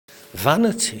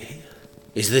Vanity?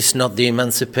 Is this not the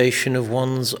emancipation of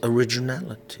one's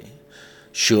originality?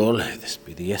 Surely this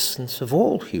be the essence of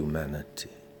all humanity.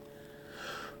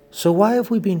 So why have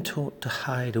we been taught to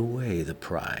hide away the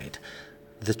pride,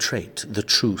 the trait, the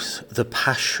truth, the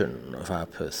passion of our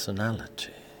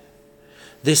personality?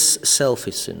 This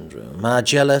selfie syndrome, our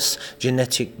jealous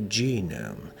genetic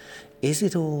genome, is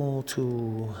it all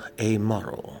too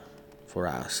amoral for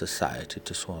our society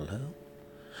to swallow?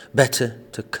 Better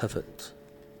to covet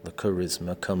the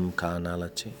charisma come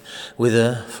carnality with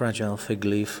a fragile fig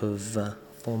leaf of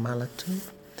formality?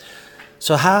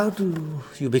 So how do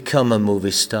you become a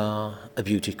movie star, a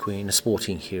beauty queen, a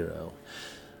sporting hero,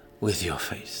 with your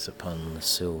face upon the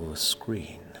silver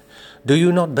screen? Do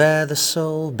you not bare the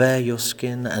soul, bare your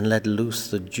skin, and let loose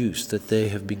the juice that they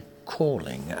have been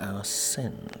calling our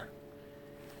sin?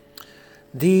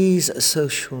 These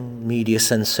social media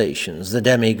sensations, the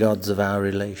demigods of our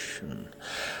relation,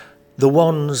 the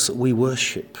ones we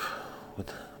worship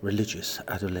with religious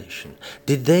adulation,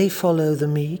 did they follow the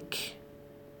meek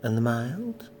and the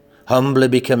mild, humbly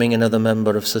becoming another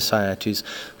member of society's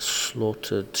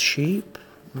slaughtered sheep?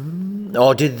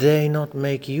 Or did they not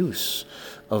make use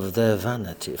of their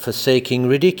vanity, forsaking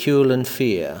ridicule and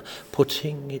fear,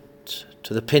 putting it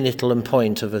to the pinnacle and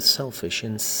point of a selfish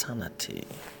insanity,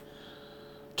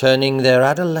 turning their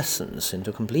adolescence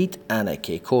into complete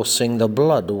anarchy, coursing the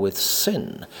blood with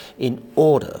sin in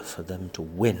order for them to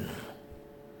win,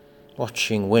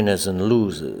 watching winners and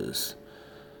losers?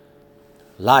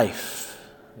 Life,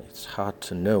 it's hard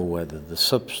to know whether the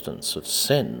substance of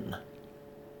sin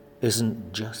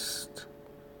isn't just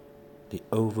the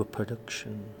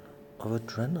overproduction of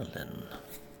adrenaline.